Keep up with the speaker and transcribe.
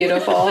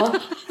beautiful.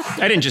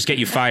 I didn't just get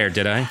you fired,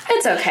 did I?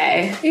 It's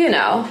okay. You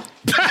know.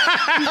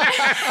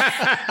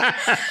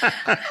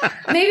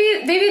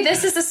 maybe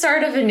this is the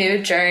start of a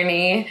new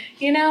journey,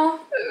 you know?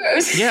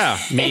 Yeah,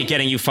 me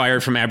getting you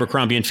fired from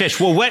Abercrombie and Fitch.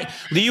 Well, what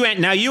do you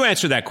now? You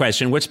answer that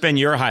question. What's been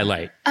your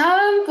highlight?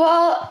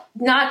 Well,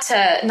 not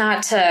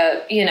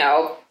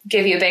to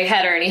give you a big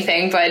head or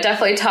anything, but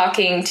definitely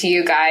talking to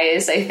you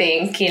guys. I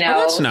think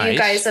that's nice. You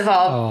guys have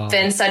all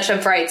been such a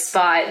bright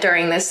spot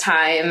during this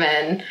time,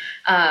 and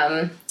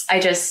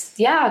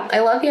I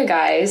love you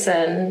guys,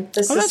 and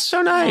that's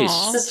so nice.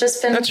 This has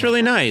just been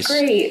really nice.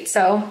 Great.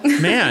 So,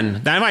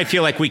 man, I might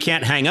feel like we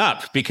can't hang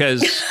up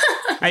because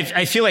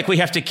I feel like we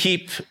have to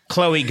keep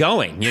Chloe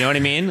going. You know what I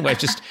mean?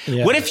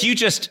 What if you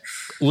just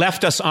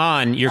left us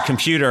on your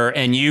computer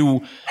and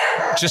you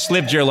just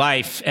lived your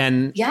life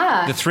and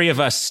the three of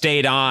us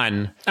stayed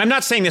on? I'm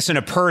not saying this in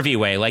a pervy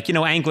way, like,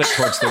 angle it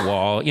towards the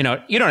wall. You know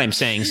what I'm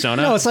saying,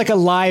 Sona? No, it's like a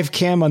live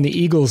cam on the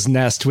eagle's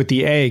nest with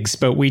the eggs,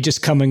 but we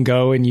just come and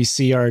go and you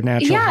see our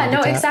natural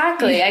habitat. No,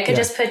 exactly. I could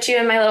just put you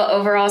in my little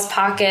overalls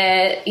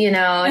pocket,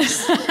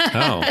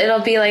 it'll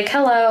be like,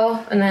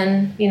 hello. And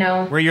then,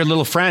 we're your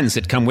little friends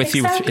that come with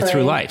you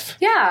through life.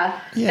 Yeah.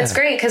 It's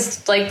great.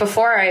 Cause like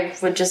before I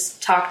would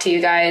just talk to you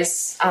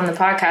guys on the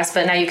podcast,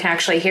 but now you can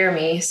actually hear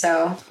me.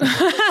 So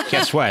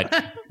guess what?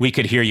 We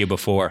could hear you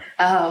before.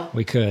 Oh,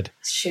 we could.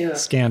 Shoot.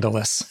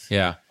 Scandalous.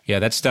 Yeah. Yeah.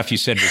 That stuff you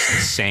said was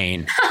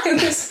insane.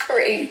 It was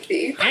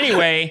crazy.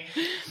 Anyway,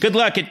 good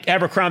luck at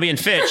Abercrombie and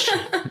Fitch.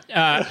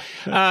 I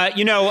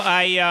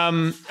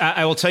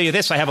will tell you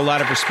this. I have a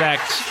lot of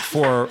respect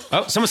for...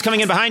 Oh, someone's coming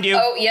in behind you.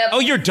 Oh, yep. Oh,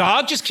 your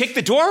dog just kicked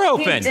the door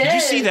open. Did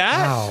you see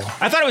that? Wow.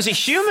 I thought it was a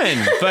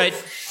human, but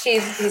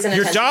he's an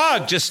your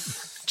dog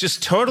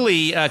just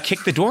totally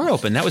kicked the door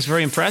open. That was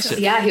very impressive.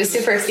 Yeah, he was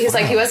super... He was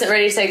like, he wasn't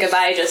ready to say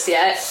goodbye just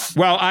yet.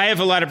 Well, I have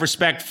a lot of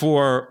respect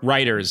for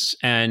writers,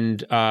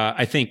 and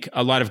I think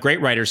a lot of great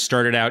writers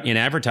started out in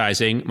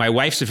advertising. My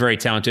wife's a very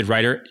talented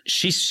writer.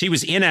 She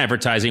was in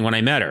advertising when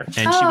I met her,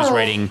 and she was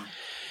writing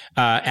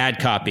ad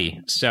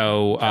copy.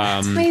 So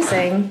that's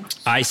amazing.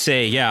 I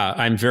say,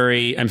 I'm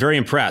very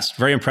impressed.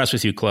 Very impressed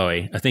with you,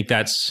 Chloe. I think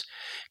that's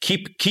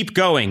keep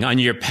going on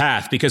your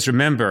path, because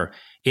remember,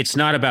 it's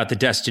not about the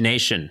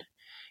destination.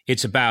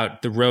 It's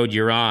about the road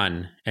you're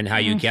on and how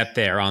you get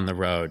there on the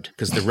road,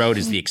 because the road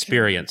is the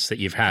experience that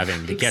you're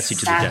having that gets you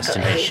to the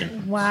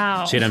destination.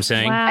 Wow. See what I'm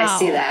saying? Wow. I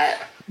see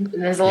that.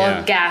 There's a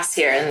little gas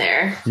here and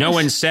there. No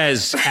one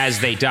says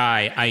as they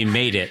die, I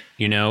made it,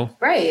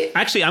 Right.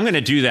 Actually, I'm going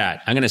to do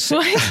that. I'm going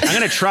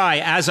to try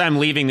as I'm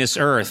leaving this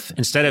earth,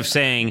 instead of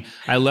saying,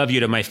 I love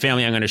you to my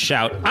family, I'm going to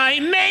shout, I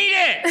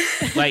made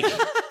it! Like,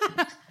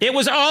 it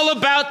was all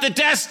about the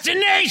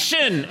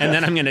destination! And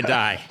then I'm going to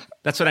die.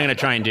 That's what I'm going to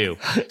try and do.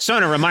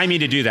 Sona, remind me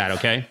to do that,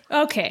 okay?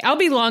 Okay, I'll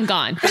be long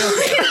gone.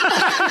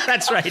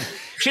 That's right.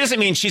 She doesn't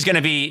mean she's going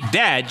to be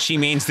dead. She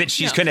means that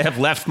she's going to have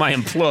left my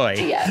employ.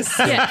 Yes.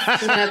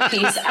 She's going to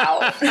peace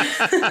out.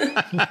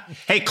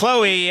 Hey,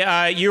 Chloe,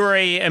 you are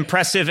an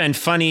impressive and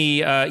funny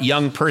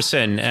young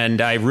person,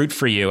 and I root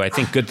for you. I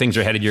think good things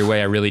are headed your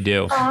way. I really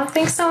do. Oh,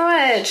 thanks so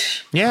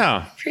much.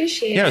 Yeah.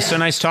 Appreciate it. Yeah, so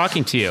nice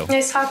talking to you.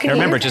 Nice talking to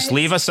you. Remember, just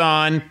leave us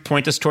on,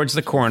 point us towards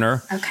the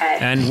corner. Okay.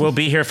 And we'll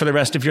be here for the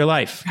rest of your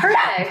life.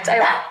 Perfect.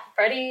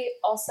 Freddie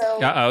also...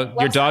 Uh-oh,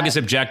 your dog is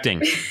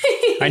objecting.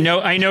 I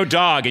know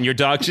dog, and your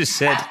dog just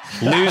said,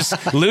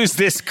 lose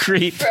this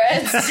creep.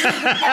 Fred's